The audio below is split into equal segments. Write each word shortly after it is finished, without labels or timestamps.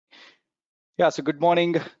Yeah, so good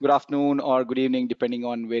morning, good afternoon, or good evening, depending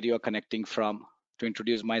on where you're connecting from. To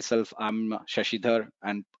introduce myself, I'm Shashidhar,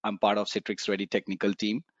 and I'm part of Citrix Ready technical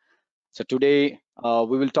team. So today,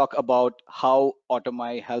 we will talk about how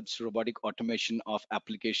Automai helps robotic automation of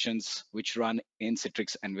applications which run in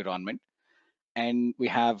Citrix environment. And we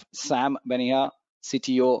have Sam Benia,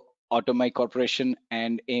 CTO, Automai Corporation,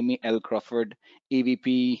 and Amy L. Crawford,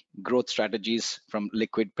 EVP Growth Strategies from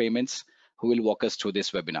Liquid Payments, who will walk us through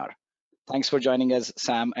this webinar. Thanks for joining us,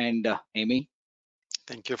 Sam and Amy.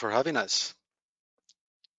 Thank you for having us.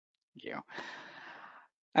 Yeah.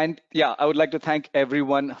 And yeah, I would like to thank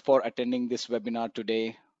everyone for attending this webinar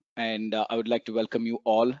today. And I would like to welcome you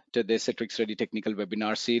all to the Citrix Ready Technical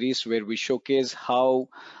Webinar Series, where we showcase how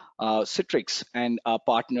Citrix and our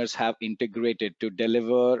partners have integrated to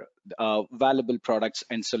deliver valuable products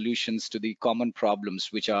and solutions to the common problems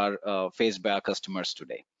which are faced by our customers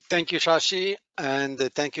today. Thank you, Shashi, and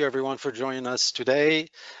thank you everyone for joining us today.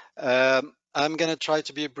 I'm going to try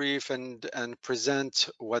to be brief and present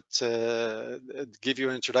what, give you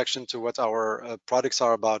an introduction to what our products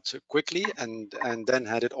are about quickly, and then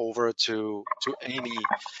hand it over to Amy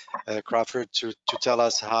Crawford to tell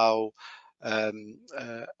us how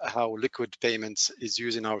liquid payments is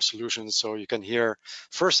using our solutions, so you can hear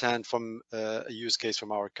firsthand from a use case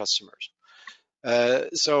from our customers.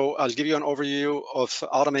 So I'll give you an overview of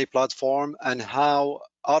Automai platform and how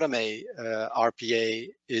Automai RPA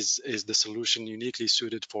is the solution uniquely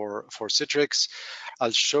suited for Citrix. I'll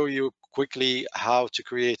show you quickly how to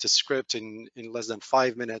create a script in less than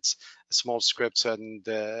 5 minutes, a small script, and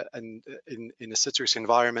in a Citrix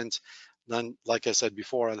environment. Then, like I said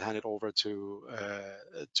before, I'll hand it over to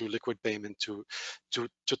Liquid Payment to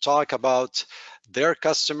talk about their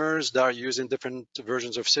customers that are using different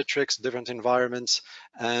versions of Citrix, different environments,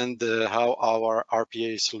 and how our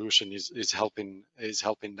RPA solution is helping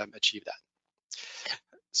them achieve that.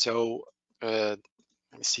 So let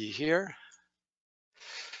me see here.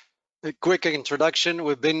 A quick introduction.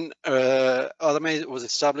 We've been Automai was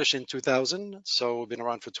established in 2000, so we've been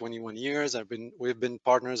around for 21 years. We've been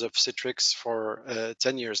partners of Citrix for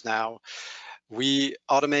 10 years now. We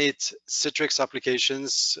automate Citrix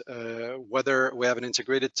applications, whether we have an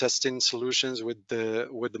integrated testing solutions with the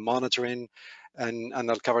monitoring, and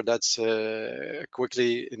I'll cover that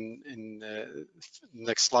quickly in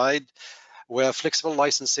next slide. We have flexible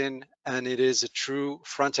licensing, and it is a true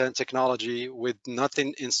front-end technology with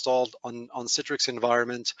nothing installed on Citrix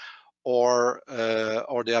environment or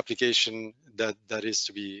the application that is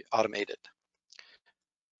to be automated.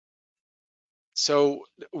 So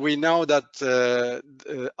we know that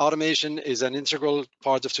automation is an integral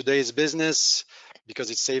part of today's business because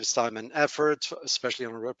it saves time and effort, especially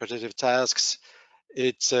on repetitive tasks.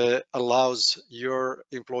 It allows your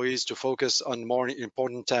employees to focus on more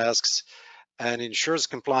important tasks and ensures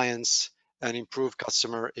compliance and improve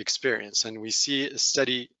customer experience. And we see a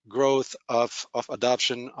steady growth of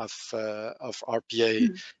adoption of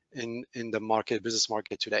RPA in the business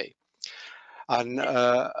market today. And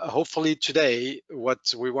hopefully today,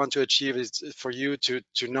 what we want to achieve is for you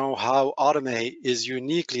to know how Automai is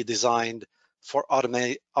uniquely designed for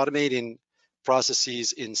automating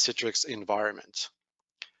processes in Citrix environment.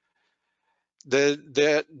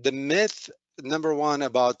 The myth number one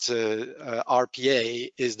about RPA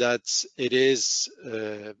is that it is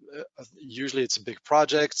usually it's big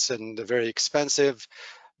projects and very expensive.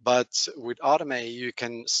 But with Automai, you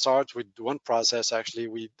can start with one process. Actually,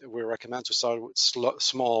 we recommend to start with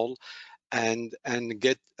small and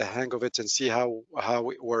get a hang of it and see how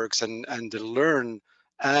it works and learn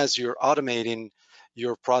as you're automating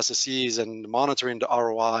your processes and monitoring the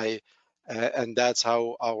ROI. And that's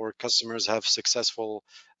how our customers have successful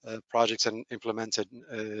projects and implemented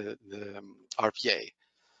the RPA.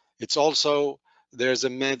 It's also, there's a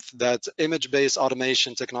myth that image-based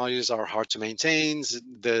automation technologies are hard to maintain.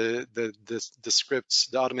 The scripts,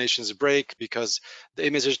 the automations break because the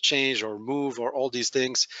images change or move or all these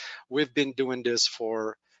things. We've been doing this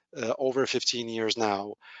for over 15 years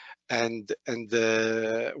now, and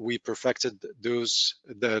we perfected those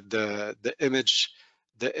the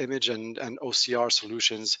image and OCR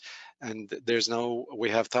solutions. And we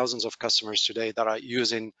have thousands of customers today that are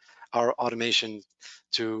using our automation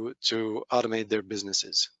to automate their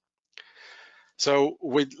businesses. So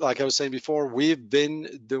like I was saying before, we've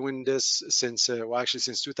been doing this since, well, actually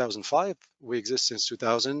since 2005. We exist since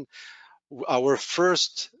 2000. Our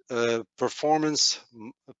first performance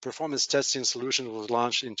testing solution was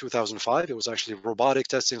launched in 2005. It was actually a robotic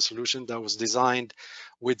testing solution that was designed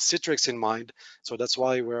with Citrix in mind. So that's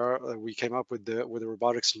why we came up with the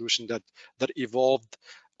robotic solution that evolved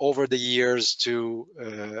over the years to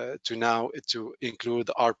now to include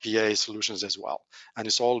RPA solutions as well, and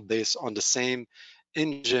it's all based on the same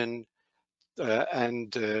engine,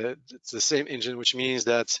 it's the same engine, which means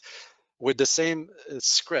that with the same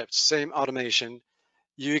script, same automation,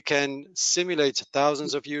 you can simulate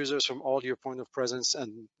thousands of users from all your point of presence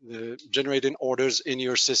and generating orders in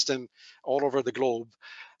your system all over the globe.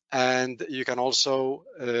 And you can also,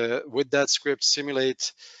 with that script,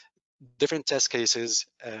 simulate different test cases,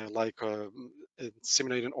 like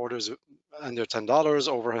simulating orders under $10,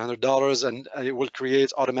 over $100, and it will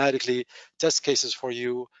create automatically test cases for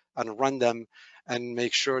you and run them and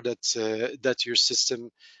make sure that that your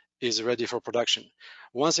system is ready for production.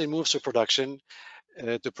 Once it moves to production,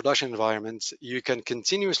 the production environment, you can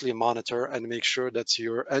continuously monitor and make sure that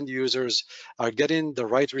your end users are getting the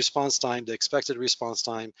right response time, the expected response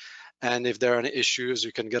time. And if there are any issues,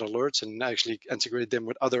 you can get alerts and actually integrate them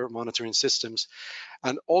with other monitoring systems.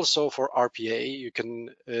 And also for RPA,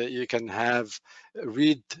 you can have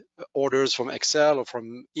read orders from Excel or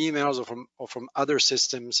from emails or from other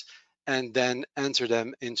systems, and then enter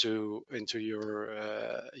them into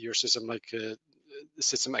your system, like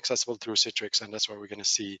system accessible through Citrix, and that's what we're going to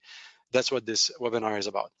see. That's what this webinar is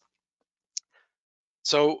about.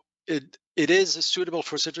 So it is suitable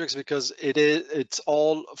for Citrix because it's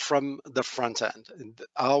all from the front end.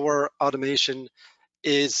 Our automation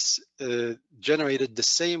is generated the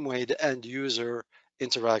same way the end user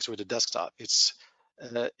interacts with the desktop.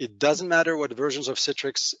 It doesn't matter what versions of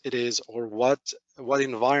Citrix it is or what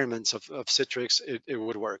environments of Citrix it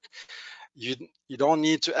would work. You don't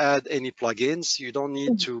need to add any plugins. You don't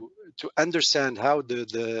need to understand how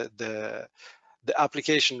the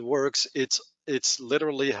application works. It's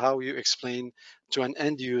literally how you explain to an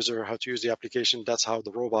end user how to use the application. That's how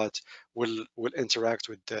the robot will interact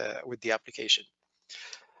with the application.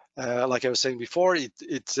 Like I was saying before,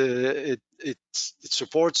 it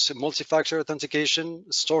supports multi-factor authentication,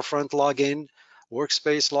 storefront login,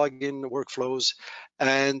 workspace login workflows,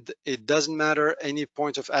 and it doesn't matter any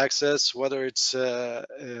point of access, whether it's the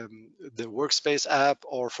workspace app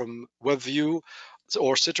or from WebView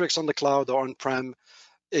or Citrix on the cloud or on-prem.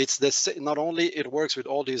 It's not only it works with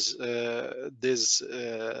all these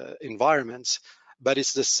environments, but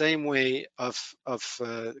it's the same way of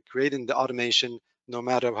creating the automation, no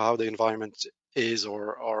matter how the environment is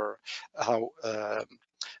or how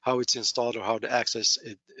it's installed or how the access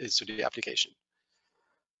is to the application.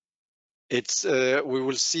 It's we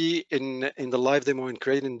will see in the live demo in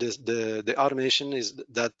creating this, the automation is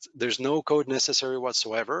that there's no code necessary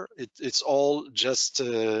whatsoever. It's all just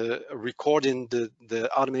recording the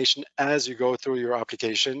automation as you go through your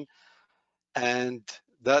application, and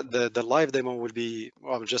that the live demo will be,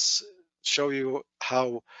 I'll just show you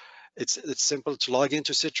how it's simple to log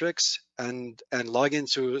into Citrix and log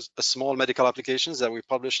into a small medical applications that we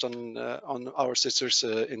published on our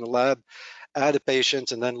Citrix in the lab. Add a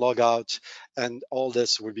patient and then log out, and all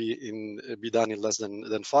this will be done in less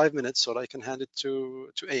than 5 minutes, so that I can hand it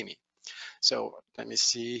to Amy. So let me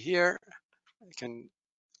see here.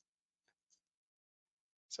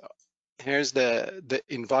 So here's the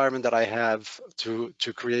environment that I have to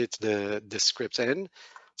create the script in.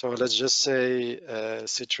 So let's just say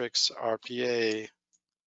Citrix RPA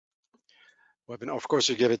webinar. Of course,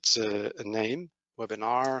 you give it a name,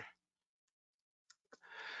 webinar.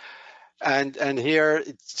 And here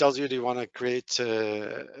it tells you, do you want to create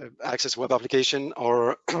access web application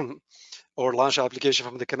or or launch application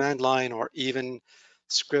from the command line, or even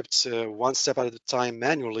scripts one step at a time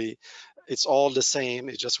manually. It's all the same.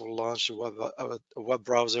 It just will launch a web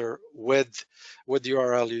browser with the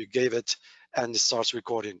URL you gave it, and it starts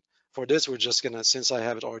recording. For this, we're just gonna, since I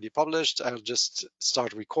have it already published, I'll just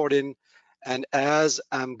start recording. And as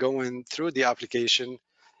I'm going through the application,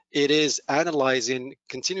 it is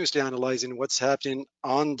continuously analyzing what's happening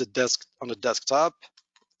on the desktop.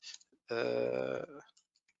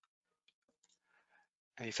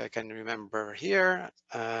 If I can remember here,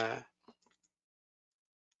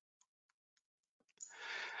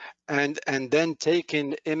 and then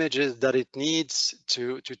taking images that it needs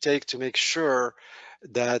to take to make sure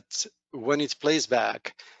that when it plays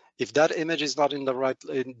back, if that image is not in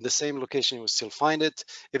the same location, you will still find it.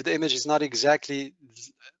 If the image is not exactly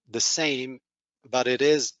the same, but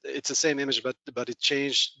it's the same image, but it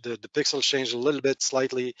changed, the pixel changed a little bit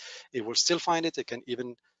slightly, it will still find it. It can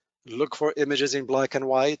even look for images in black and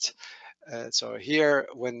white. So here,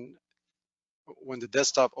 when the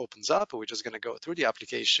desktop opens up, we're just going to go through the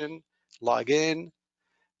application, log in,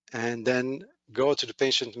 and then go to the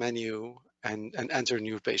patient menu and enter a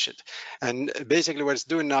new patient. And basically what it's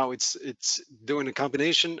doing now, it's doing a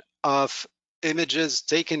combination of images,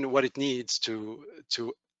 taken what it needs to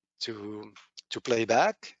play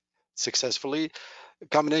back successfully, a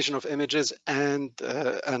combination of images and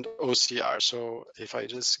OCR. So if I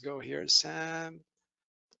just go here, Sam,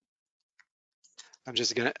 I'm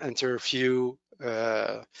just going to enter a few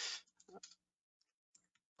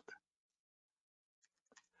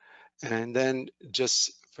and then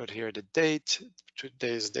just put here the date.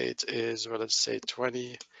 Today's date is, well, let's say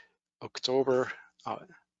 20 October,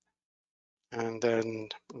 and then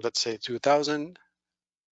let's say 2000.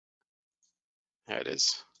 There it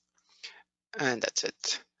is, and that's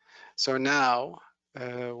it. So now,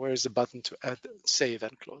 where's the button to add, save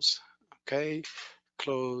and close? Okay,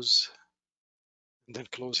 close, and then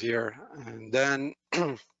close here, and then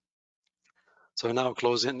so now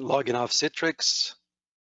close in, logging off Citrix,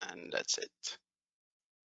 and that's it.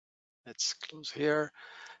 Let's close here,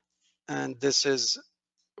 and this is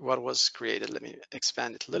what was created. Let me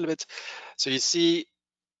expand it a little bit. So you see,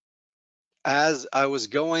 as I was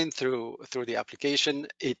going through the application,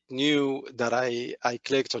 it knew that I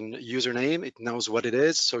clicked on username. It knows what it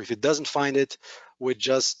is. So if it doesn't find it with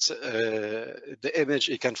just the image,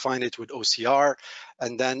 it can find it with OCR,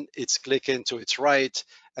 and then it's clicking to its right,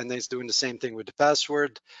 and then it's doing the same thing with the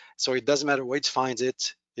password. So it doesn't matter where it finds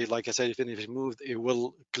it. Like I said, if it moved, it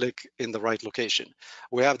will click in the right location.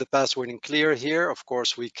 We have the password in clear here. Of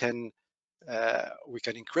course, we can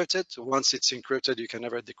encrypt it. Once it's encrypted, you can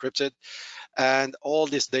never decrypt it. And all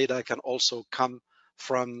this data can also come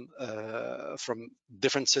from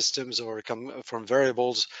different systems or come from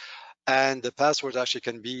variables. And the password actually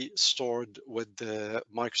can be stored with the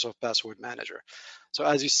Microsoft Password Manager. So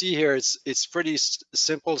as you see here, it's pretty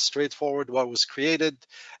simple, straightforward what was created,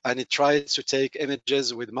 and it tries to take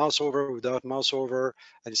images with mouse over, without mouse over,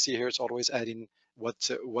 and you see here it's always adding what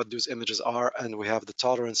those images are, and we have the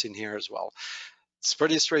tolerance in here as well. It's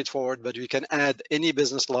pretty straightforward, but you can add any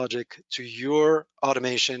business logic to your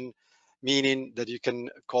automation, meaning that you can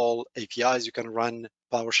call APIs, you can run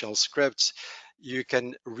PowerShell scripts, you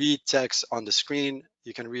can read text on the screen,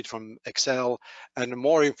 you can read from Excel, and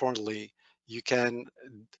more importantly, you can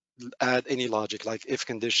add any logic like if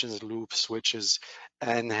conditions, loops, switches,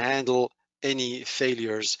 and handle any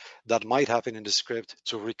failures that might happen in the script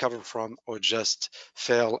to recover from or just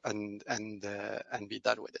fail and be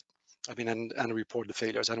done with it. I mean, and report the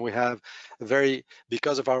failures. And we have a very,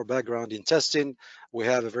 because of our background in testing, we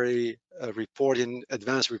have a very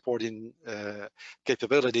advanced reporting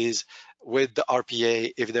capabilities with the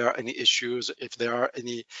RPA. If there are any issues,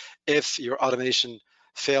 if your automation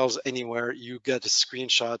fails anywhere, you get a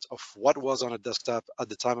screenshot of what was on a desktop at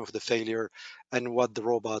the time of the failure and what the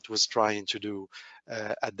robot was trying to do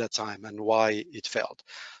at that time and why it failed.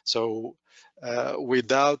 So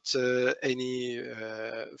without any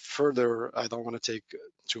further, I don't want to take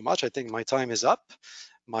too much. I think my time is up.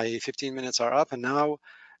 My 15 minutes are up, and now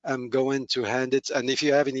I'm going to hand it. And if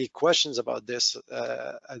you have any questions about this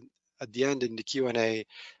at the end in the Q&A,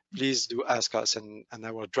 please do ask us, and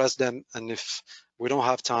I will address them. And if we don't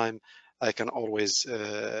have time, I can always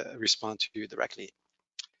respond to you directly.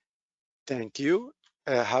 Thank you.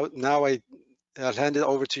 Now I'll hand it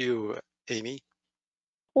over to you, Amy.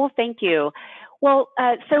 Well, thank you. Well,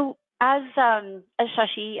 so as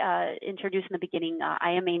Shashi introduced in the beginning,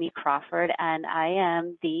 I am Amy Crawford, and I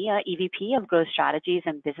am the EVP of Growth Strategies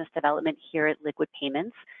and Business Development here at Liquid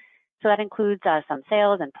Payments. So that includes some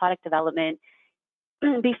sales and product development.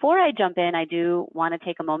 Before I jump in, I do want to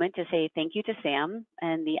take a moment to say thank you to Sam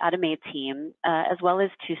and the Automai team, as well as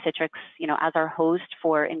to Citrix, as our host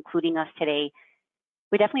for including us today.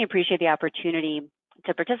 We definitely appreciate the opportunity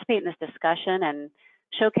to participate in this discussion and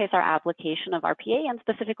showcase our application of RPA and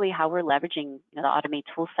specifically how we're leveraging the Automai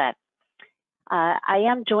toolset. I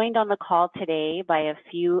am joined on the call today by a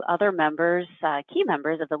few other members, key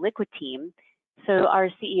members of the Liquid team. So our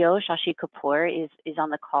CEO, Shashi Kapoor, is on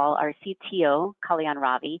the call, our CTO, Kalyan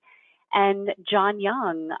Ravi, and John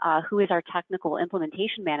Young, who is our technical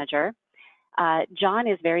implementation manager. John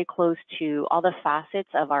is very close to all the facets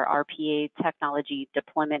of our RPA technology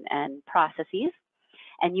deployment and processes,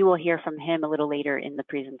 and you will hear from him a little later in the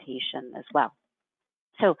presentation as well.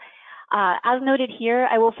 So as noted here,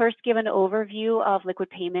 I will first give an overview of Liquid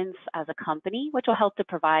Payments as a company, which will help to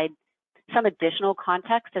provide some additional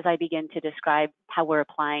context as I begin to describe how we're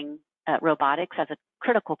applying robotics as a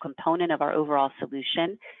critical component of our overall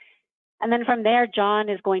solution. And then from there, John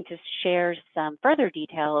is going to share some further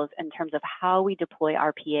details in terms of how we deploy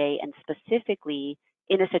RPA and specifically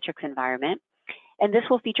in a Citrix environment. And this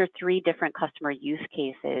will feature 3 different customer use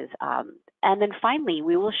cases. And then finally,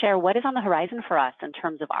 we will share what is on the horizon for us in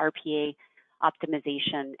terms of RPA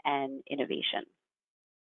optimization and innovation.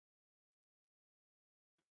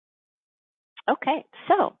 Okay,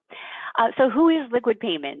 so who is Liquid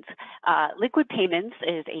Payments? Liquid Payments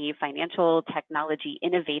is a financial technology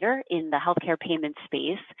innovator in the healthcare payment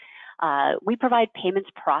space. We provide payments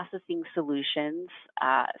processing solutions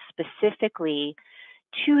specifically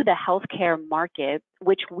to the healthcare market,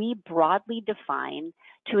 which we broadly define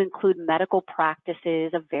to include medical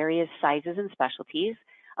practices of various sizes and specialties,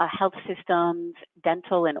 health systems,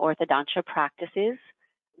 dental and orthodontia practices,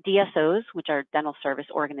 DSOs, which are dental service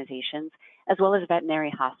organizations, as well as veterinary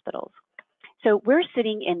hospitals. So we're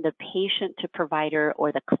sitting in the patient to provider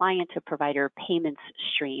or the client to provider payments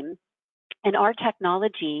stream, and our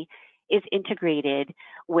technology is integrated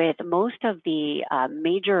with most of the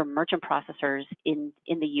major merchant processors in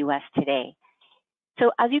the US today.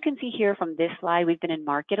 So as you can see here from this slide, we've been in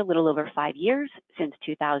market a little over 5 years, since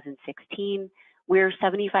 2016. We're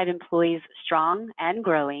 75 employees strong and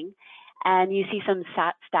growing. And you see some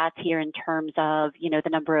stats here in terms of, the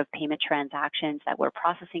number of payment transactions that we're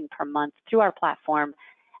processing per month through our platform,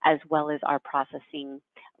 as well as our processing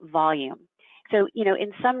volume. So,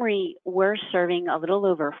 in summary, we're serving a little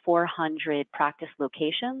over 400 practice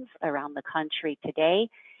locations around the country today,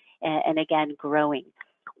 and again, growing.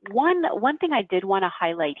 One thing I did want to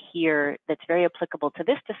highlight here that's very applicable to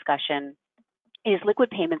this discussion is Liquid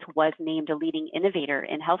Payments was named a leading innovator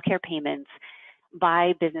in healthcare payments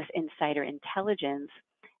by Business Insider Intelligence.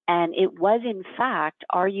 And it was, in fact,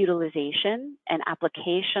 our utilization and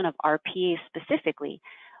application of RPA specifically,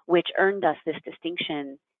 which earned us this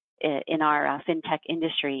distinction in our fintech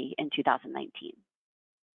industry in 2019.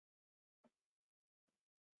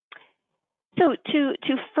 So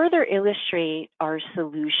to further illustrate our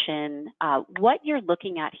solution, what you're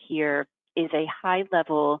looking at here is a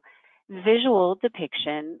high-level visual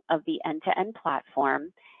depiction of the end-to-end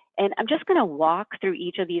platform. And I'm just going to walk through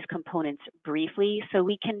each of these components briefly so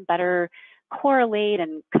we can better correlate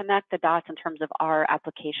and connect the dots in terms of our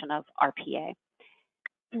application of RPA.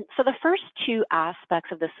 So the first two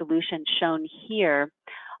aspects of the solution shown here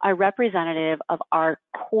are representative of our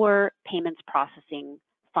core payments processing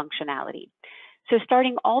functionality. So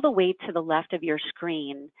starting all the way to the left of your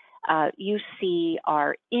screen, you see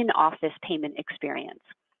our in-office payment experience.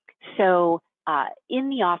 So in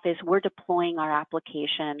the office, we're deploying our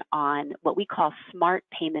application on what we call smart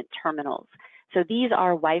payment terminals. So these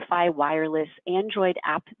are Wi-Fi, wireless, Android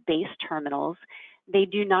app-based terminals. They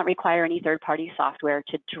do not require any third-party software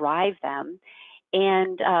to drive them.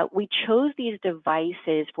 And we chose these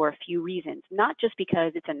devices for a few reasons, not just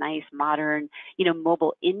because it's a nice, modern,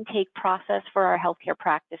 mobile intake process for our healthcare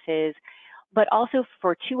practices, but also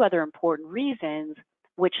for two other important reasons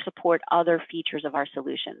which support other features of our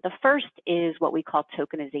solution. The first is what we call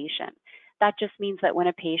tokenization. That just means that when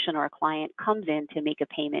a patient or a client comes in to make a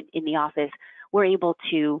payment in the office, we're able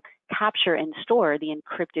to capture and store the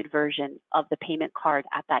encrypted version of the payment card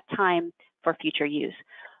at that time for future use.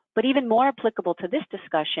 But even more applicable to this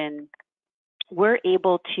discussion, we're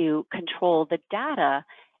able to control the data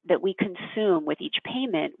that we consume with each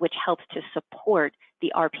payment, which helps to support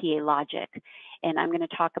the RPA logic. And I'm going to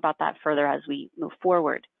talk about that further as we move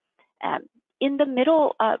forward. In the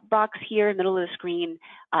middle box here, middle of the screen,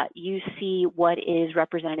 you see what is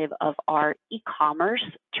representative of our e-commerce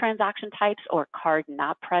transaction types or card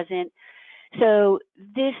not present. So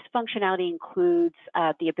this functionality includes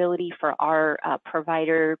the ability for our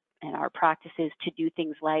provider and our practices to do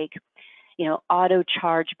things like, auto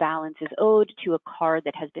charge balances owed to a card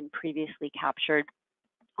that has been previously captured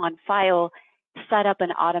on file, set up an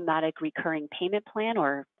automatic recurring payment plan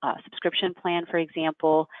or subscription plan, for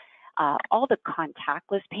example, all the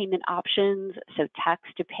contactless payment options, so text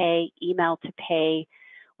to pay, email to pay.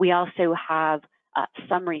 We also have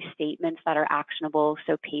summary statements that are actionable,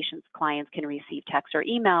 so patients, clients can receive text or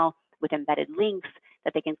email with embedded links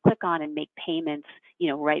that they can click on and make payments,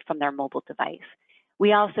 right from their mobile device.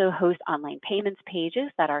 We also host online payments pages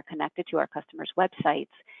that are connected to our customers' websites.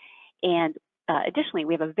 And additionally,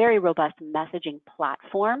 we have a very robust messaging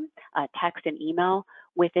platform, text and email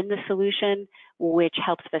within the solution, which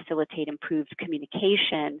helps facilitate improved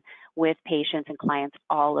communication with patients and clients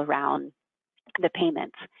all around the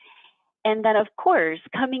payments. And then, of course,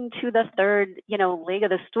 coming to the third, leg of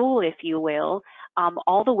the stool, if you will,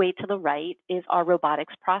 all the way to the right is our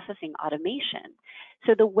robotics processing automation.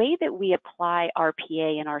 So the way that we apply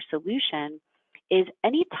RPA in our solution is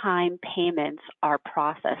anytime payments are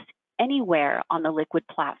processed anywhere on the Liquid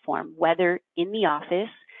platform, whether in the office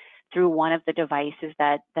through one of the devices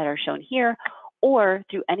that are shown here, or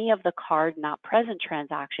through any of the card not present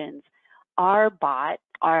transactions, our bot,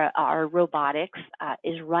 our robotics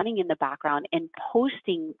is running in the background and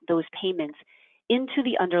posting those payments into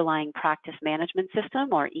the underlying practice management system,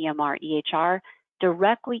 or EMR, EHR,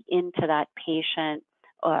 directly into that patient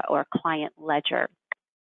or client ledger.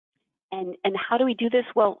 And how do we do this?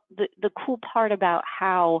 Well, the cool part about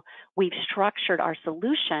how we've structured our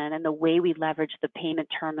solution and the way we leverage the payment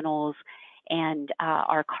terminals and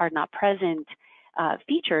our card not present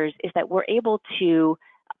features is that we're able to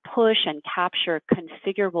push and capture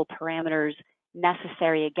configurable parameters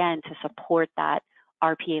necessary, again, to support that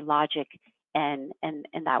RPA logic and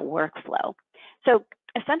that workflow. So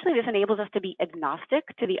essentially, this enables us to be agnostic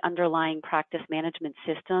to the underlying practice management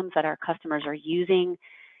systems that our customers are using,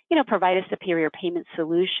 provide a superior payment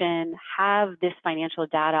solution, have this financial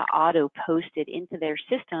data auto-posted into their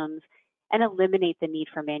systems, and eliminate the need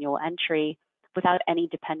for manual entry without any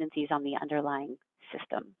dependencies on the underlying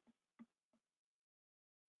system.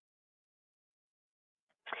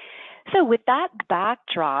 So with that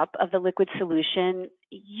backdrop of the Liquid solution,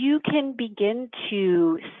 you can begin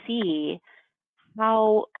to see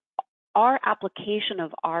how our application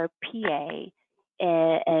of RPA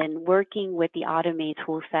and working with the Automai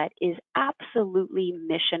toolset is absolutely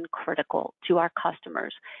mission critical to our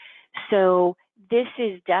customers. So this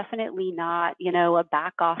is definitely not, a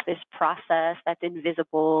back office process that's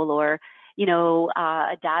invisible, or,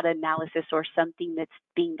 a data analysis or something that's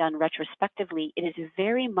being done retrospectively. It is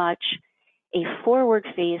very much a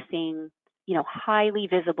forward-facing, highly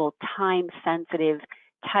visible, time-sensitive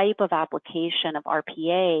type of application of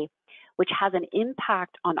RPA, which has an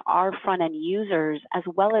impact on our front-end users as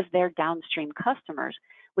well as their downstream customers,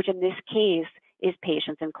 which in this case is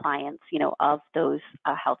patients and clients, of those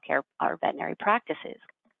healthcare or veterinary practices.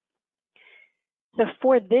 So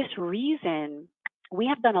for this reason, we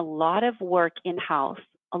have done a lot of work in-house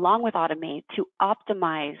along with Automai to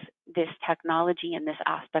optimize this technology and this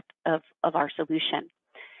aspect of our solution.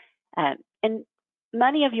 And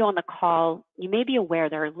many of you on the call, you may be aware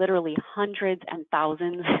there are literally hundreds and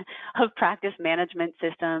thousands of practice management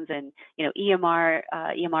systems and EMRs,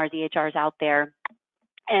 EHRs out there.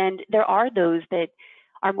 And there are those that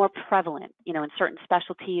are more prevalent, in certain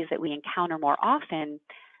specialties that we encounter more often.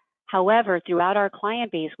 However, throughout our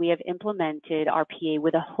client base, we have implemented RPA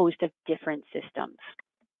with a host of different systems.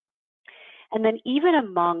 And then even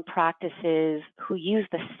among practices who use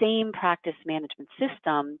the same practice management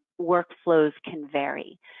system, workflows can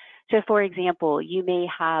vary. So for example, you may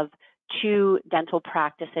have two dental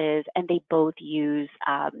practices and they both use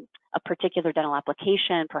a particular dental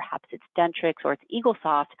application, perhaps it's Dentrix or it's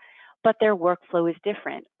Eaglesoft, but their workflow is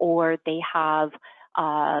different, or they have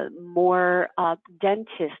more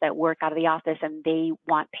dentists that work out of the office and they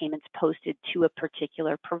want payments posted to a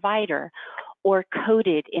particular provider or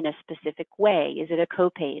coded in a specific way. Is it a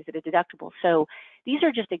copay? Is it a deductible? So these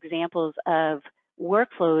are just examples of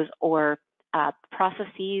workflows or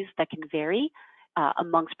processes that can vary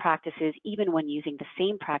amongst practices, even when using the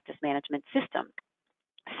same practice management system.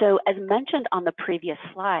 So as mentioned on the previous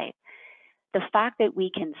slide, the fact that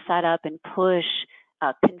we can set up and push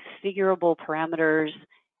configurable parameters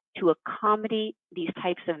to accommodate these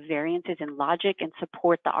types of variances in logic and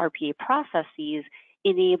support the RPA processes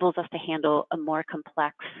enables us to handle a more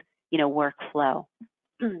complex, workflow.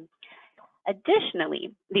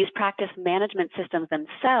 Additionally, these practice management systems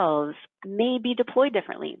themselves may be deployed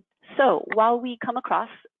differently. So while we come across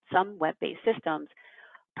some web-based systems,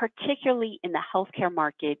 particularly in the healthcare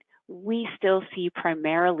market, we still see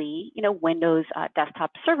primarily, Windows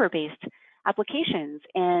desktop server-based applications,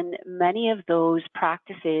 and many of those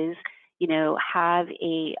practices, have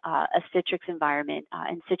a Citrix environment,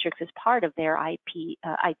 and Citrix is part of their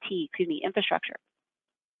infrastructure.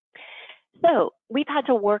 So we've had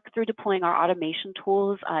to work through deploying our automation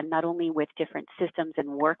tools, not only with different systems and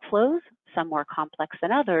workflows, some more complex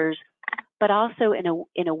than others, but also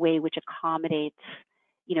in a way which accommodates,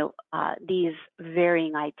 these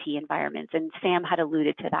varying IT environments. And Sam had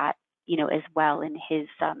alluded to that, as well in his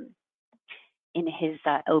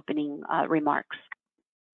opening remarks.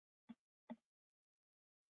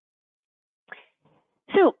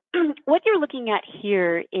 So what you're looking at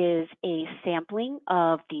here is a sampling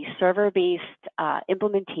of the server-based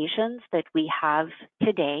implementations that we have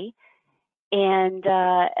today. And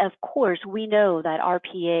of course, we know that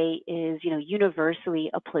RPA is,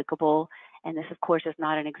 universally applicable. And this, of course, is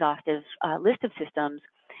not an exhaustive list of systems,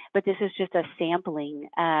 but this is just a sampling.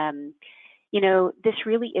 This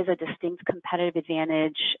really is a distinct competitive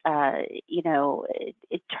advantage,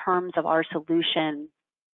 in terms of our solution.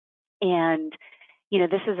 And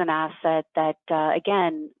this is an asset that,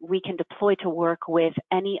 again, we can deploy to work with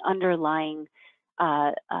any underlying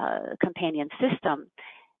companion system.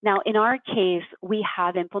 Now, in our case, we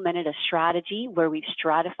have implemented a strategy where we've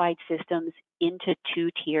stratified systems into 2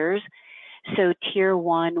 tiers. So tier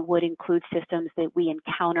 1 would include systems that we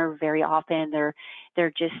encounter very often.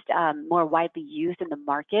 They're just more widely used in the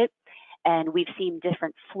market. And we've seen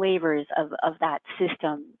different flavors of that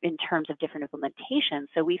system in terms of different implementations.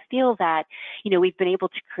 So we feel that, we've been able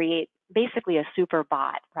to create basically a super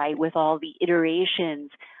bot, right, with all the iterations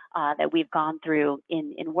that we've gone through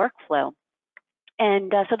in workflow.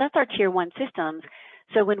 And so that's our tier 1 systems.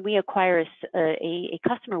 So when we acquire a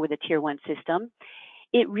customer with a tier 1 system,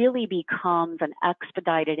 it really becomes an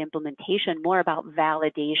expedited implementation, more about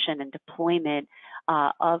validation and deployment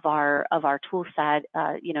of our tool set,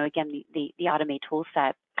 again, the Automai tool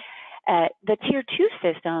set. The tier 2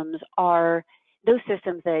 systems are those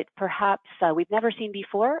systems that perhaps we've never seen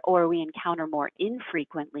before or we encounter more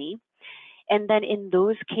infrequently. And then in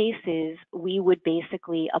those cases, we would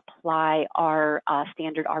basically apply our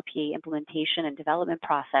standard RPA implementation and development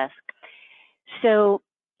process. So,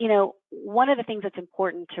 one of the things that's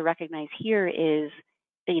important to recognize here is,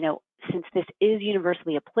 since this is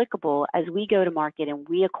universally applicable, as we go to market and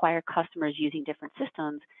we acquire customers using different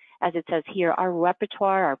systems, as it says here, our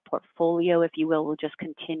repertoire, our portfolio, if you will just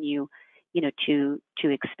continue, to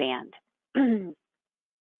expand.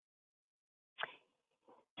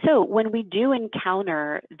 So when we do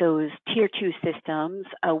encounter those tier 2 systems,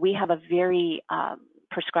 we have a very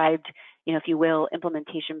prescribed, if you will,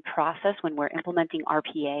 implementation process when we're implementing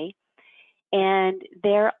RPA. And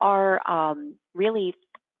there are really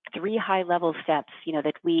 3 high-level steps,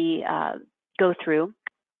 that we go through.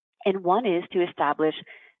 And one is to establish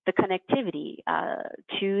the connectivity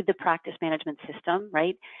to the practice management system,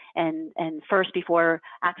 right? And first, before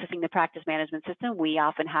accessing the practice management system, we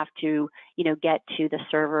often have to, get to the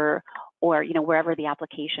server or, wherever the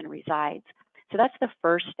application resides. So that's the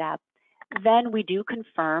first step. Then we do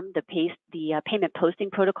confirm the payment posting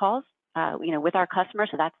protocols, with our customers.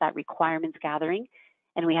 So that's that requirements gathering.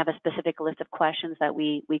 And we have a specific list of questions that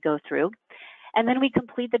we go through. And then we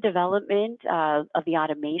complete the development of the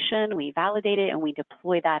automation, we validate it, and we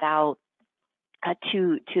deploy that out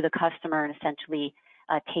to the customer and essentially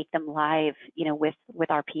take them live, with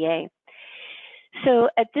RPA. So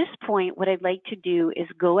at this point, what I'd like to do is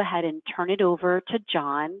go ahead and turn it over to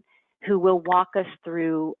John, who will walk us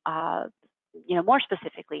through, more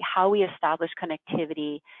specifically how we establish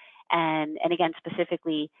connectivity, and again,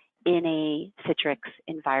 specifically in a Citrix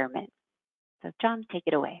environment. So John, take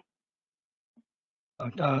it away.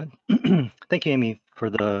 Thank you, Amy, for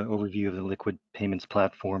the overview of the Liquid Payments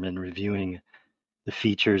platform and reviewing the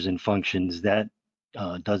features and functions that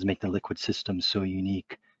does make the Liquid system so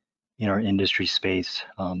unique in our industry space.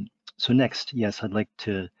 So next, yes, I'd like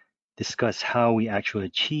to discuss how we actually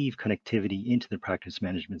achieve connectivity into the practice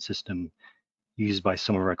management system used by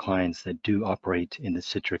some of our clients that do operate in the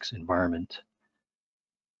Citrix environment.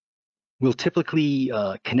 We'll typically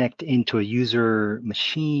connect into a user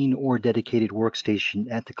machine or dedicated workstation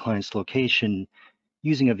at the client's location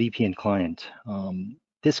using a VPN client.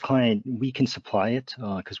 This client, we can supply it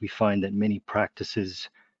because we find that many practices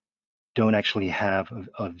don't actually have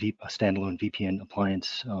a standalone VPN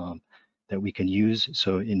appliance that we can use.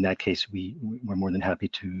 So in that case, we're more than happy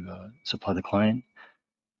to supply the client.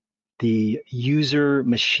 The user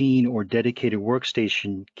machine or dedicated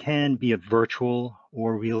workstation can be a virtual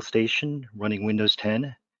or real station running Windows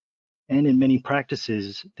 10. And in many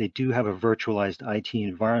practices, they do have a virtualized IT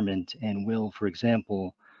environment and will, for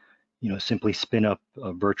example, simply spin up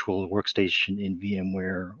a virtual workstation in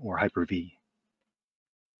VMware or Hyper-V.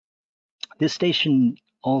 This station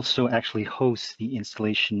also actually hosts the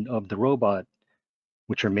installation of the robot,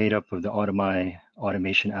 which are made up of the Automai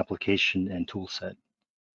automation application and toolset.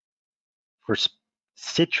 For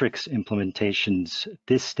Citrix implementations,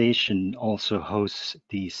 this station also hosts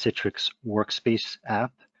the Citrix Workspace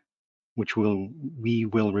app, which we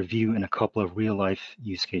will review in a couple of real-life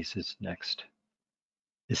use cases next.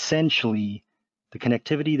 Essentially, the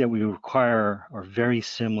connectivity that we require are very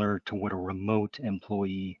similar to what a remote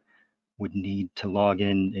employee would need to log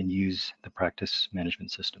in and use the practice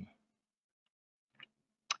management system.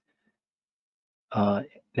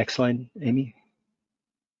 Next slide, Amy.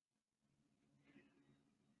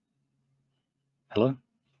 Hello?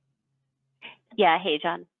 Yeah, hey,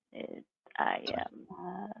 John. I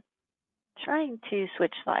am trying to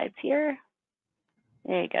switch slides here.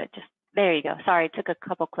 There you go. There you go. Sorry, it took a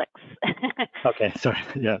couple clicks. Okay, sorry.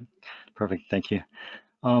 Yeah, perfect. Thank you.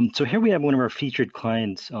 So here we have one of our featured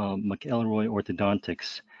clients, McElroy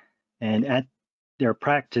Orthodontics. And at their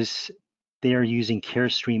practice, they are using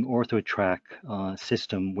CareStream OrthoTrack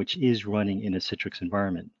system, which is running in a Citrix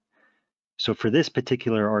environment. So for this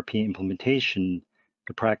particular RPA implementation,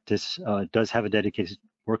 the practice does have a dedicated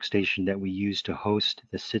workstation that we use to host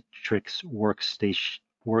the Citrix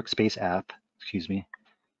workspace app, the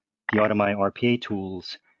Automai RPA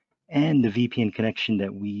tools, and the VPN connection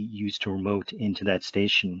that we use to remote into that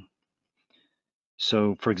station.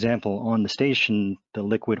 So for example, on the station, the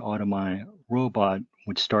Liquid Automai robot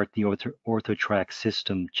would start the OrthoTrack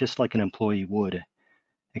system just like an employee would,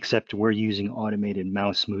 except we're using automated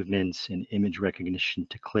mouse movements and image recognition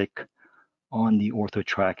to click on the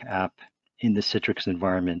OrthoTrack app in the Citrix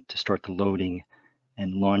environment to start the loading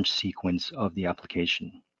and launch sequence of the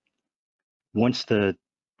application. Once the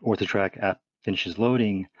OrthoTrack app finishes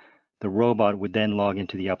loading, the robot would then log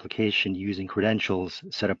into the application using credentials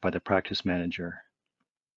set up by the practice manager.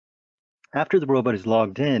 After the robot is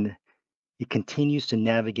logged in, it continues to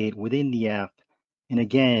navigate within the app, and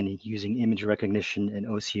again, using image recognition and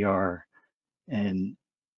OCR and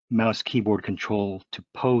mouse keyboard control to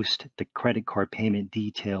post the credit card payment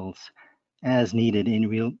details as needed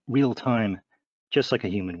in real time, just like a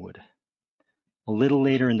human would. A little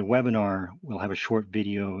later in the webinar, we'll have a short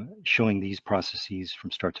video showing these processes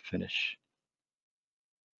from start to finish.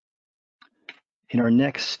 In our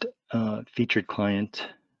next featured client,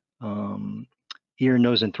 Ear,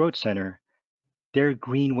 Nose, and Throat Center, their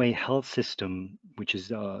Greenway Health system, which is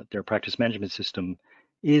their practice management system,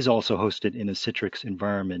 is also hosted in a Citrix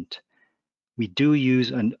environment. We do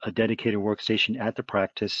use a dedicated workstation at the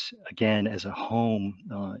practice, again, as a home.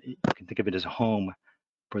 You can think of it as a home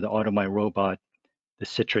for the Automai robot, the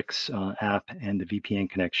Citrix app, and the VPN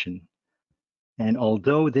connection. And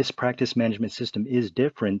although this practice management system is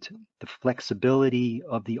different, the flexibility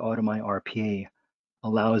of the Automai RPA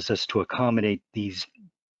allows us to accommodate these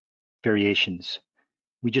variations.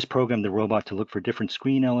 We just program the robot to look for different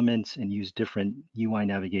screen elements and use different UI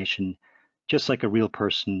navigation, just like a real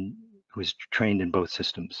person who is trained in both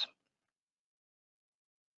systems.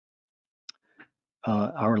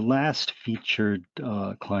 Our last featured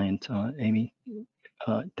client, Amy,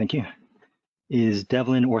 thank you, is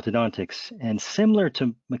Devlin Orthodontics. And similar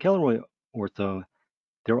to McElroy Ortho,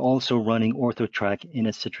 they're also running OrthoTrack in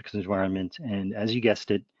a Citrix environment. And as you guessed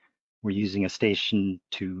it, we're using a station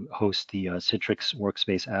to host the Citrix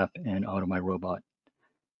Workspace app and Automai robot.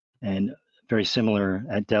 And very similar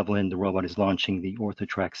at Devlin, the robot is launching the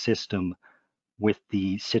OrthoTrack system with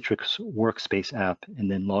the Citrix Workspace app and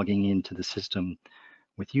then logging into the system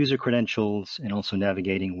with user credentials and also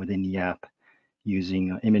navigating within the app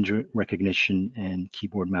using image recognition and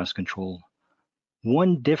keyboard mouse control.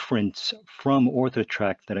 One difference from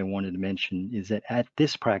OrthoTrack that I wanted to mention is that at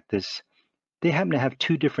this practice, they happen to have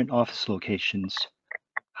two different office locations.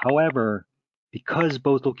 However, because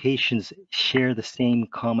both locations share the same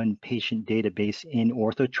common patient database in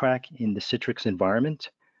OrthoTrack in the Citrix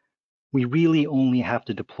environment, we really only have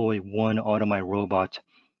to deploy one Automai robot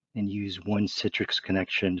and use one Citrix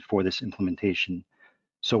connection for this implementation.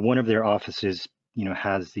 So one of their offices,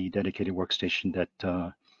 has the dedicated workstation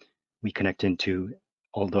that we connect into,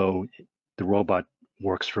 although the robot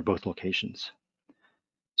works for both locations.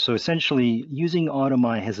 So essentially, using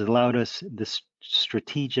Automai has allowed us this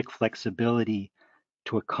strategic flexibility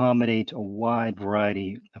to accommodate a wide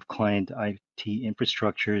variety of client IT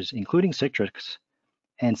infrastructures, including Citrix,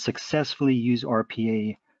 and successfully use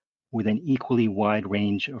RPA with an equally wide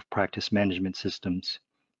range of practice management systems.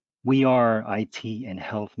 We are IT and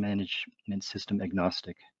health management system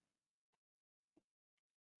agnostic.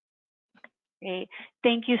 Great.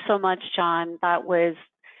 Thank you so much, John. That was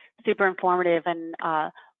super informative and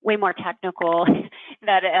way more technical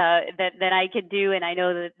than I could do, and I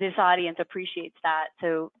know that this audience appreciates that.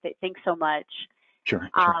 So thanks so much. Sure.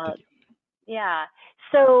 Yeah.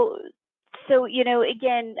 So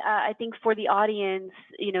again, I think for the audience,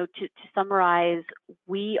 to summarize,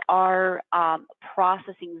 we are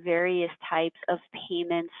processing various types of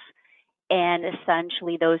payments, and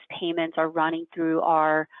essentially those payments are running through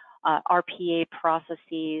our RPA processes,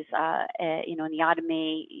 in the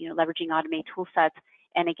Automai, leveraging Automai tool sets,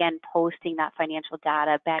 and again, posting that financial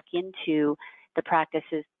data back into the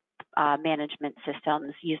practices management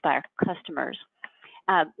systems used by our customers.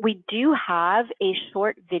 We do have a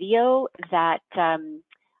short video that I'm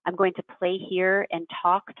going to play here and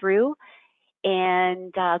talk through,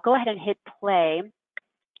 and go ahead and hit play.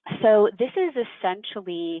 So this is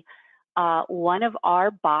essentially one of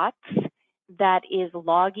our bots that is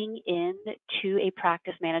logging in to a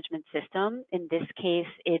practice management system. In this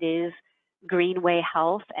case, it is Greenway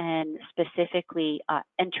Health and specifically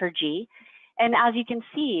Entergy. And as you can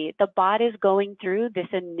see, the bot is going through this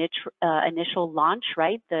initial launch,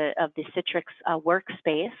 right, of the Citrix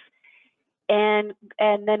workspace. And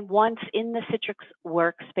then once in the Citrix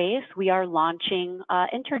workspace, we are launching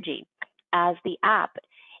Entergy as the app.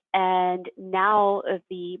 And now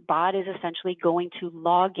the bot is essentially going to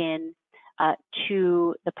log in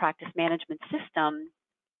to the practice management system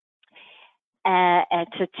and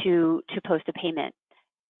to post a payment.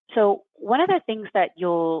 So one of the things that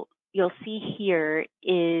you'll see here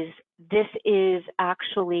is this is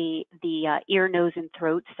actually the ear, nose, and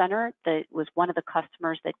throat center that was one of the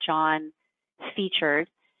customers that John featured.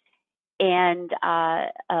 And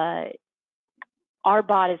our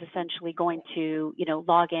bot is essentially going to,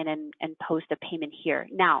 log in and post a payment here.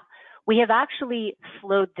 Now, we have actually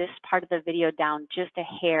slowed this part of the video down just a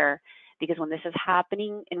hair because when this is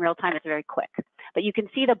happening in real time, it's very quick. But you can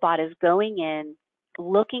see the bot is going in,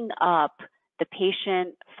 looking up the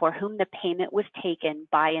patient for whom the payment was taken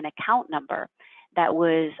by an account number that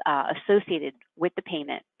was associated with the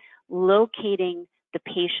payment, locating the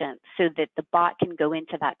patient so that the bot can go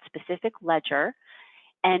into that specific ledger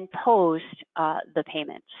and post the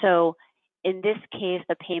payment. So in this case,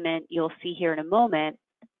 the payment you'll see here in a moment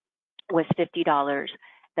was $50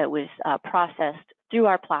 that was processed through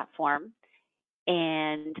our platform.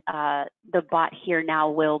 And the bot here now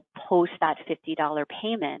will post that $50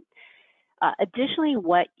 payment. Additionally,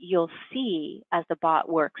 what you'll see as the bot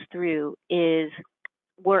works through is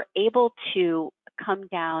we're able to come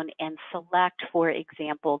down and select, for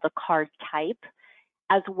example, the card type,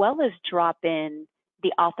 as well as drop in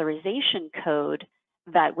the authorization code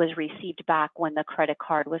that was received back when the credit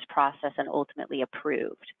card was processed and ultimately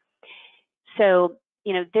approved. So,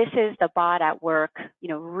 this is the bot at work,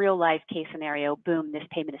 real life case scenario, boom, this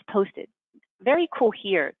payment is posted. Very cool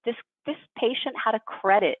here. This patient had a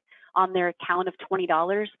credit on their account of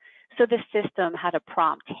 $20. So the system had a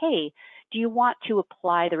prompt, hey, do you want to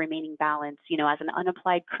apply the remaining balance, as an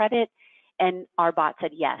unapplied credit? And our bot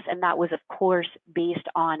said yes. And that was, of course, based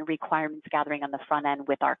on requirements gathering on the front end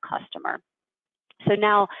with our customer. So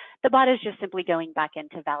now the bot is just simply going back in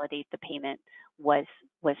to validate the payment was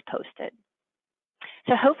posted.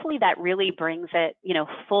 So hopefully that really brings it,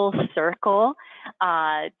 full circle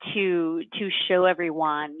to show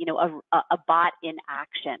everyone, a bot in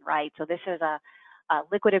action, right? So this is a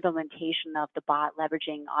liquid implementation of the bot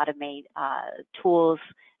leveraging Automai tools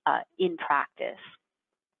in practice.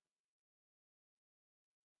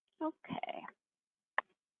 Okay.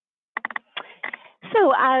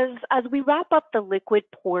 So as we wrap up the liquid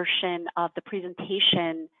portion of the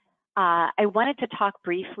presentation, I wanted to talk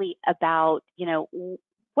briefly about,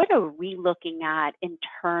 what are we looking at in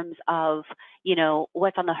terms of,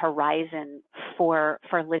 what's on the horizon for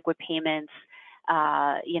liquid payments.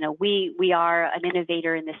 We are an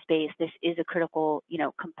innovator in this space. This is a critical,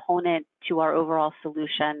 component to our overall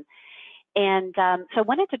solution. And so I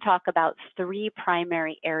wanted to talk about three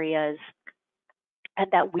primary areas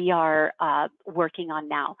that we are working on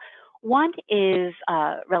now. One is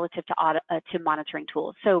relative to monitoring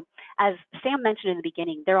tools. So as Sam mentioned in the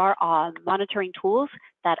beginning, there are monitoring tools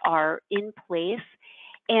that are in place.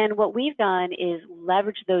 And what we've done is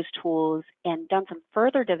leverage those tools and done some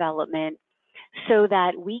further development so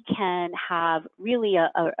that we can have really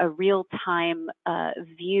a real-time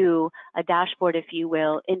view, a dashboard, if you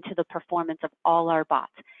will, into the performance of all our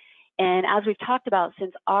bots. And as we've talked about,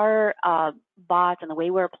 since our bots and the way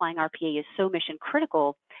we're applying RPA is so mission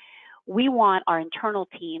critical, we want our internal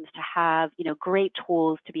teams to have, great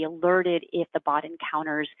tools to be alerted if the bot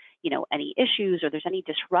encounters, any issues or there's any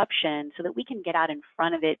disruption so that we can get out in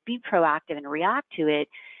front of it, be proactive and react to it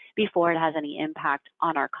before it has any impact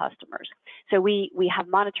on our customers. So we have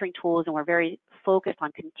monitoring tools and we're very focused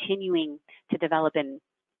on continuing to develop and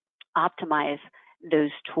optimize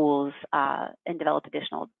those tools and develop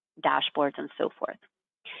additional dashboards and so forth.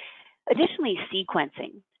 Additionally,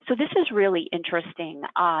 sequencing. So this is really interesting.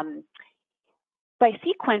 By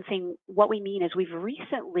sequencing, what we mean is we've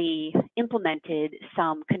recently implemented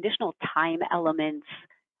some conditional time elements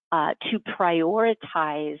to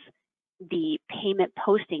prioritize the payment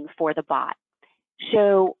posting for the bot.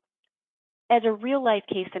 So as a real life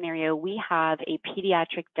case scenario, we have a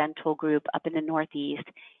pediatric dental group up in the Northeast.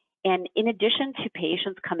 And in addition to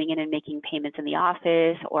patients coming in and making payments in the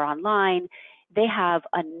office or online, they have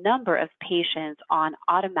a number of patients on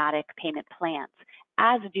automatic payment plans,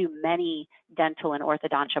 as do many dental and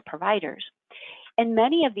orthodontia providers. And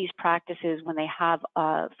many of these practices, when they have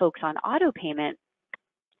folks on auto payment,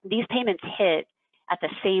 these payments hit at the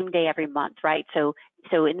same day every month, right? So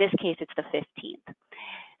in this case, it's the 15th.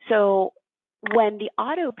 So when the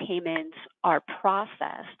auto payments are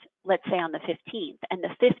processed, let's say on the 15th, and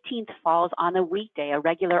the 15th falls on a weekday, a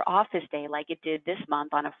regular office day like it did this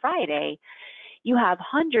month on a Friday, you have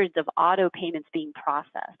hundreds of auto payments being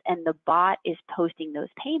processed, and the bot is posting those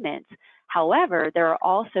payments. However, there are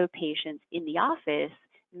also patients in the office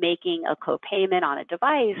making a co-payment on a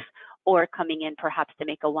device or coming in perhaps to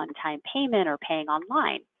make a one-time payment or paying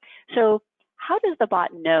online. So how does the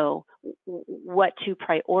bot know what to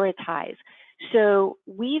prioritize? So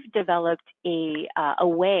we've developed a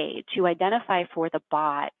way to identify for the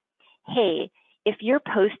bot, hey, if you're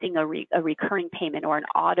posting a recurring payment or an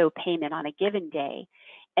auto payment on a given day,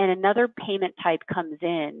 and another payment type comes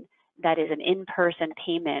in that is an in-person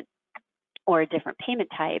payment or a different payment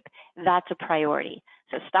type, that's a priority.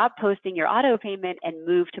 So stop posting your auto payment and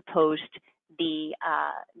move to post the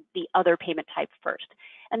other payment type first.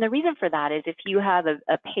 And the reason for that is if you have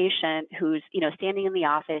a patient who's standing in the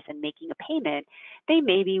office and making a payment, they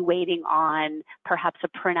may be waiting on perhaps a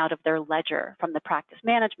printout of their ledger from the practice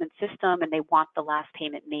management system, and they want the last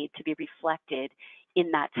payment made to be reflected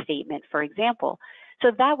in that statement, for example.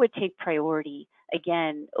 So that would take priority,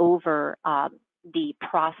 again, over the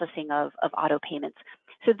processing of auto payments.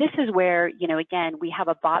 So this is where, again, we have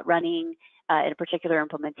a bot running in a particular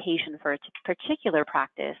implementation for a particular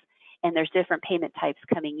practice, and there's different payment types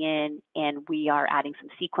coming in, and we are adding some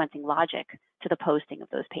sequencing logic to the posting of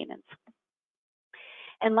those payments.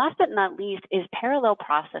 And last but not least is parallel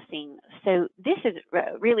processing. So this is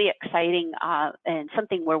really exciting and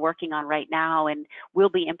something we're working on right now and we'll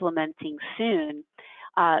be implementing soon.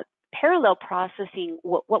 Parallel processing,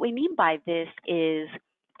 what we mean by this is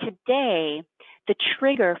today, the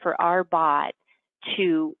trigger for our bot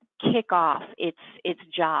to kick off its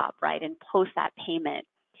job, right, and post that payment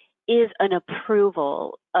is an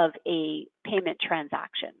approval of a payment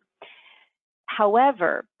transaction.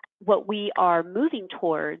 However, what we are moving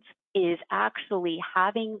towards is actually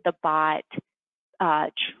having the bot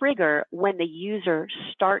trigger when the user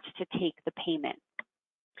starts to take the payment.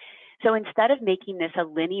 So instead of making this a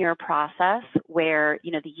linear process where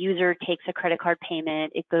the user takes a credit card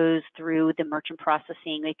payment, it goes through the merchant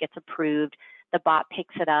processing, it gets approved, the bot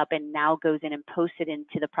picks it up and now goes in and posts it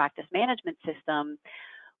into the practice management system,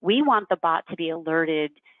 we want the bot to be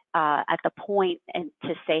alerted at the point and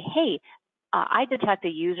to say, hey, I detect a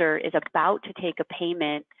user is about to take a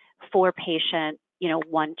payment for patient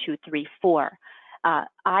 1, 2, 3, 4. I,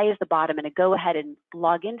 as the bot, am going to go ahead and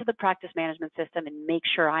log into the practice management system and make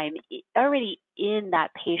sure I'm already in that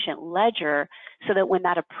patient ledger so that when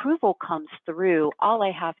that approval comes through, all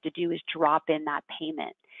I have to do is drop in that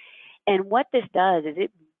payment. And what this does is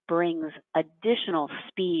it brings additional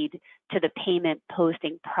speed to the payment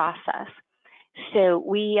posting process. So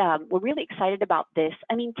we're really excited about this.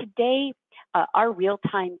 I mean, today, our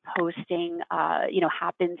real-time posting,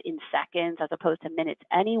 happens in seconds as opposed to minutes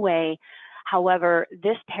anyway. However,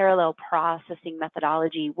 this parallel processing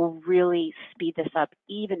methodology will really speed this up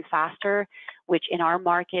even faster, which in our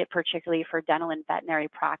market, particularly for dental and veterinary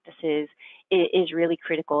practices, is really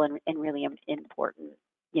critical and really important,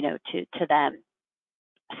 to them.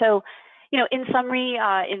 So, in summary,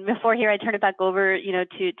 before here I turn it back over,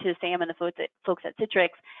 to Sam and the folks at Citrix,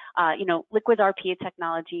 Liquid's RPA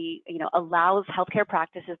technology, allows healthcare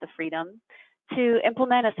practices the freedom to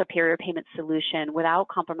implement a superior payment solution without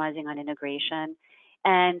compromising on integration.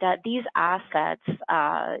 And these assets,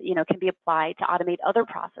 can be applied to automate other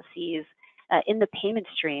processes in the payment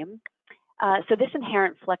stream. So this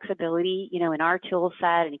inherent flexibility, in our tool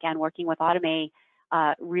set, and again, working with Automai,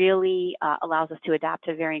 really allows us to adapt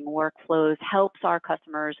to varying workflows, helps our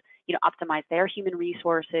customers, optimize their human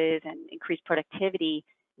resources and increase productivity,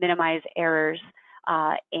 minimize errors,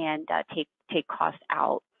 and take costs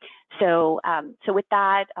out. So, with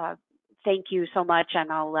that, thank you so much, and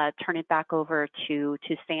I'll turn it back over to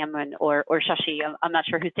Sam or Shashi. I'm not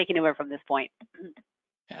sure who's taking over from this point.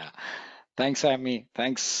 Yeah, thanks, Amy.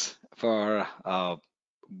 Thanks for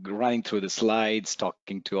running through the slides,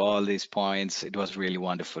 talking to all these points. It was really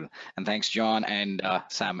wonderful. And thanks, John and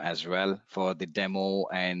Sam as well for the demo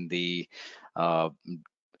and the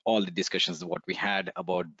all the discussions what we had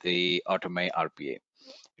about the Automai RPA.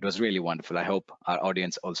 It was really wonderful. I hope our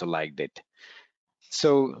audience also liked it.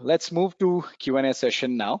 So let's move to Q&A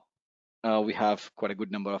session now. We have quite a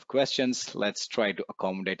good number of questions. Let's try to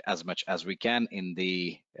accommodate as much as we can in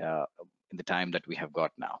the time that we have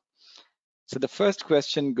got now. So the first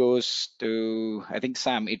question goes to, I think,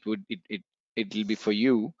 Sam, it'll be for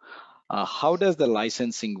you. How does the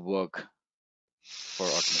licensing work for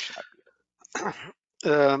automation?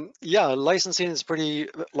 Yeah, licensing is pretty,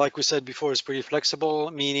 like we said before, is pretty flexible,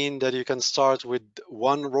 meaning that you can start with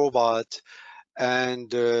one robot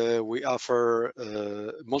and we offer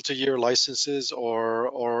multi-year licenses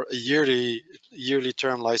or a yearly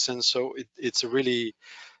term license. So it's really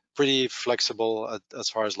pretty flexible as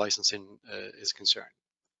far as licensing is concerned.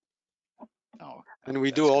 Oh, And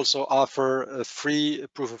we do that's great. also offer a free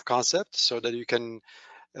proof of concept so that you can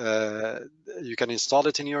install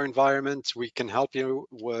it in your environment. We can help you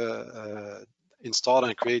install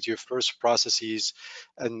and create your first processes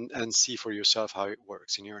and see for yourself how it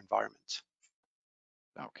works in your environment.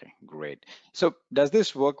 Okay, great. So does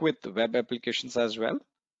this work with web applications as well?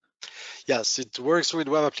 Yes, it works with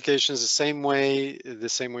web applications the same way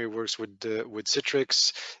it works with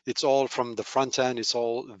Citrix. It's all from the front end. It's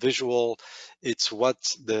all visual. It's what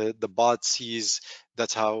the bot sees.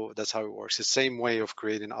 That's how it works. The same way of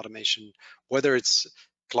creating automation, whether it's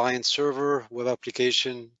client server, web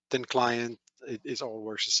application, thin client, it all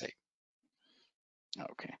works the same.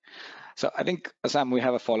 Okay. So I think, Sam, we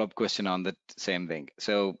have a follow-up question on that same thing.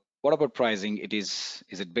 So what about pricing? Is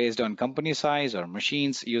it based on company size or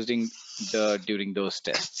machines using during those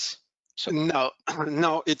tests? So No,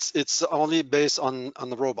 no, it's only based on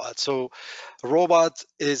the robot. So a robot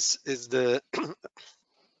is the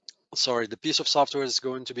sorry, the piece of software is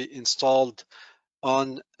going to be installed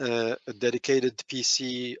on a dedicated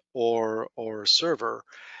PC or server,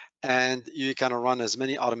 and you can run as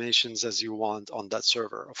many automations as you want on that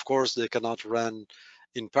server. Of course, they cannot run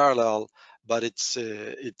in parallel, but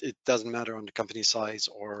it doesn't matter on the company size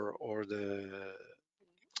or the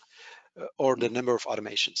mhm. number of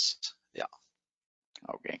automations. Yeah.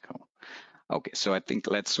 Okay, cool. Okay, so I think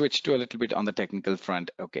let's switch to a little bit on the technical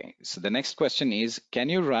front. Okay, so the next question is, can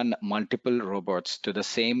you run multiple robots to the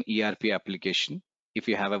same ERP application if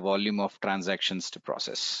you have a volume of transactions to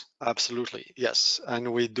process? Absolutely, yes.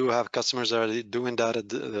 And we do have customers that are doing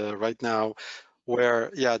that right now, where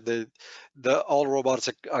the all robots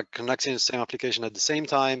are connecting to the same application at the same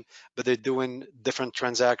time, but they're doing different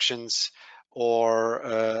transactions, or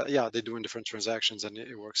they're doing different transactions, and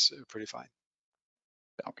it works pretty fine.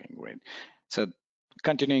 Okay, great. So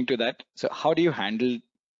continuing to that, so how do you handle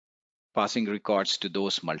passing records to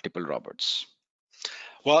those multiple robots?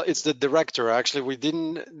 Well, it's the director. Actually, we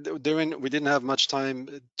didn't have much time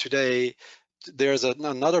today. There's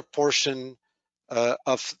another portion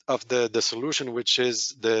of the solution, which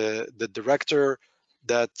is the director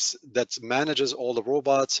that manages all the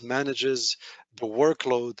robots, manages the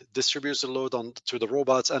workload, distributes the load on to the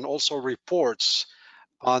robots, and also reports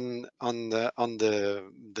on the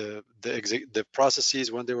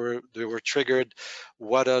processes when they were triggered,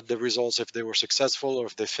 what are the results if they were successful or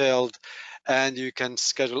if they failed, and you can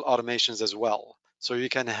schedule automations as well. So you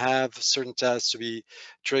can have certain tasks to be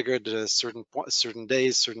triggered at certain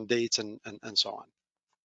days, certain dates, and so on.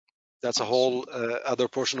 That's a Awesome. whole other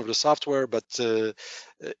portion of the software, but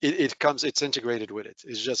it's integrated with it.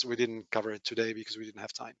 It's just we didn't cover it today because we didn't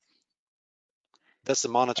have time. That's the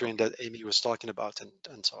monitoring Okay. that Amy was talking about,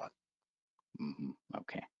 and so on.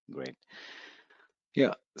 Okay, great.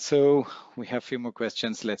 Yeah, so we have a few more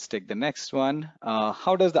questions. Let's take the next one.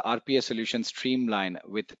 How does the RPA solution streamline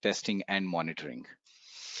with testing and monitoring?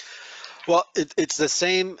 Well, it's the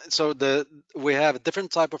same. So we have a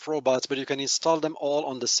different type of robots, but you can install them all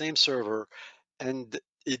on the same server, and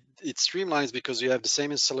it streamlines because you have the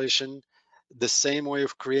same installation, the same way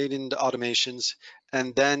of creating the automations,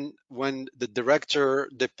 and then when the director,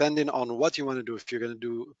 depending on what you want to do, if you're going to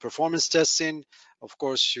do performance testing, of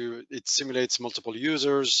course it simulates multiple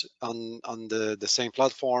users on the same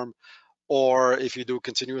platform, or if you do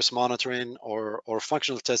continuous monitoring or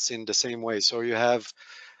functional testing the same way. So you have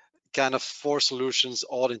kind of 4 solutions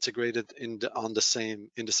all integrated in the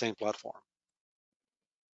same platform.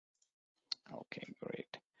 Okay,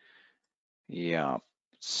 great. Yeah,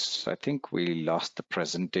 so I think we lost the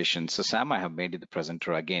presentation. So Sam, I have made it the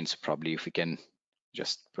presenter again. So probably if we can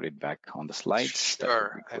just put it back on the slides, that would be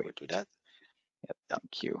Sure, I great. would do that. Yeah, Yeah.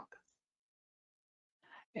 thank you.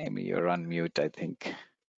 Amy, you're on mute, I think.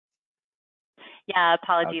 Yeah,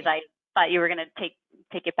 apologies. Okay. I thought you were going to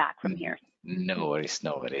take it back from here. No worries,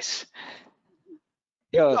 no worries.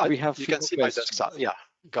 Yeah, we have You few can more see my questions. desktop. Yeah,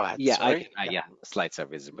 go ahead. Yeah, I Sorry. can. Yeah, the slides are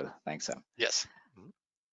visible. Thanks, Sam. Yes. Mhm.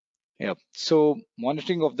 Yeah. So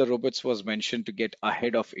monitoring of the robots was mentioned to get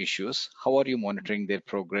ahead of issues. How are you monitoring their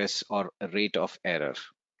progress or rate of error?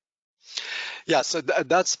 Yeah, so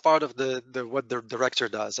that's part of the what the director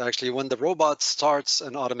does. Actually, when the robot starts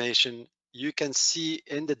an automation, you can see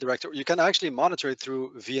in the director, you can actually monitor it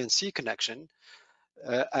through VNC connection,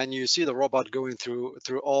 and you see the robot going through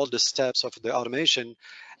all the steps of the automation.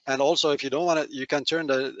 And also, if you don't want to, you can turn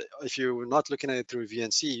if you're not looking at it through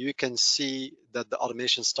VNC, you can see that the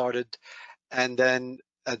automation started, and then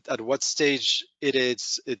at what stage it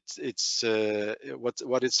is, it's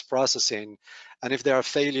what it's processing. And if there are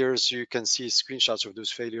failures, you can see screenshots of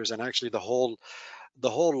those failures, and actually the whole the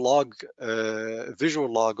whole log,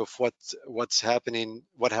 visual log of what's happening,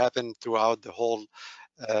 what happened throughout the whole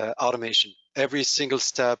automation. Every single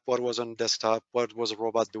step, what was on desktop, what was a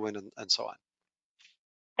robot doing, and so on.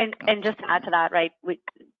 And just to add to that, right? We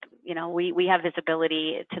have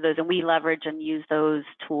visibility to those, and we leverage and use those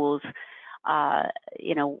tools,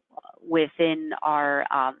 within our,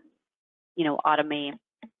 Automai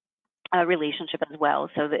relationship as well.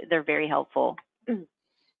 So they're very helpful.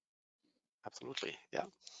 Absolutely, yeah.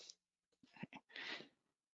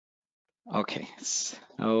 Okay,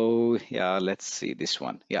 so yeah, let's see this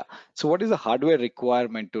one. Yeah, so what is the hardware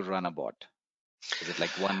requirement to run a bot? Is it like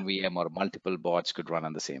one VM or multiple bots could run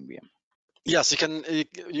on the same VM? Yes,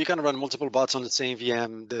 you can run multiple bots on the same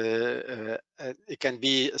VM. It can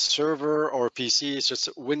be a server or PC. It's just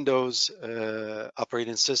Windows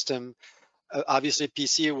operating system. Obviously,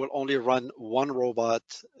 PC will only run one robot,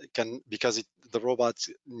 because the robot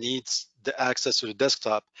needs the access to the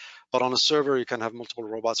desktop. But on a server, you can have multiple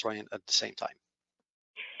robots running at the same time.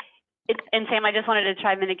 And Sam, I just wanted to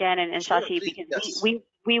chime in again, and Sure, Shashi, please, because yes.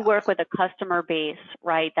 we work with a customer base,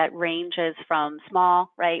 right, that ranges from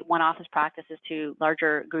small, right, one office practices to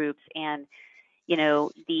larger groups, and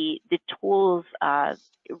the tools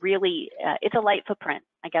really, it's a light footprint,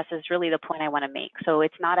 I guess, is really the point I want to make. So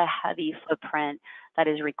it's not a heavy footprint that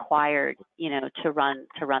is required, to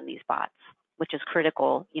run these bots, which is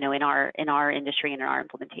critical, in our industry and in our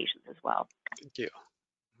implementations as well. Thank you.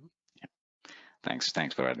 Thanks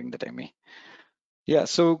for adding that, Amy. Yeah,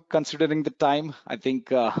 so considering the time, I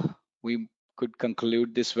think we could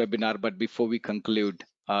conclude this webinar. But before we conclude,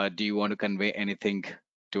 do you want to convey anything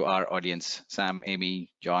to our audience? Sam, Amy,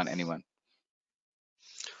 John, anyone?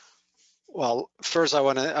 Well, first I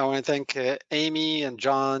want to thank Amy and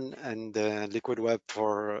John and Liquid Web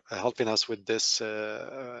for helping us with this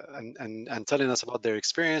and telling us about their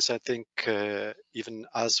experience. I think even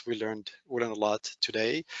us, we learned a lot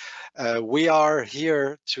today. We are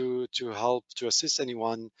here to help, to assist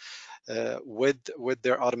anyone with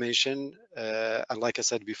their automation. And like I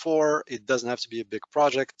said before, it doesn't have to be a big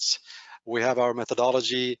project. We have our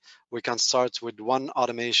methodology. We can start with one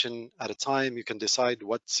automation at a time. You can decide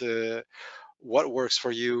what works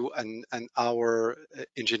for you, and our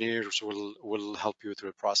engineers will help you through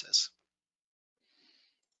the process.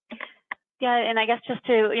 Yeah, and I guess just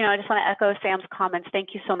to, I just want to echo Sam's comments. Thank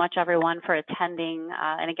you so much, everyone, for attending.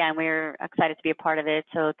 And again, we're excited to be a part of it.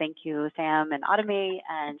 So thank you, Sam and Automai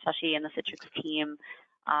and Shashi and the Citrix team.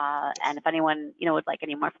 And if anyone, would like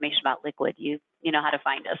any more information about Liquid, you know how to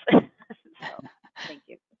find us. So thank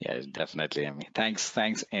you. Yeah, definitely, Amy. Thanks,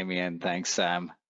 Amy, and thanks, Sam.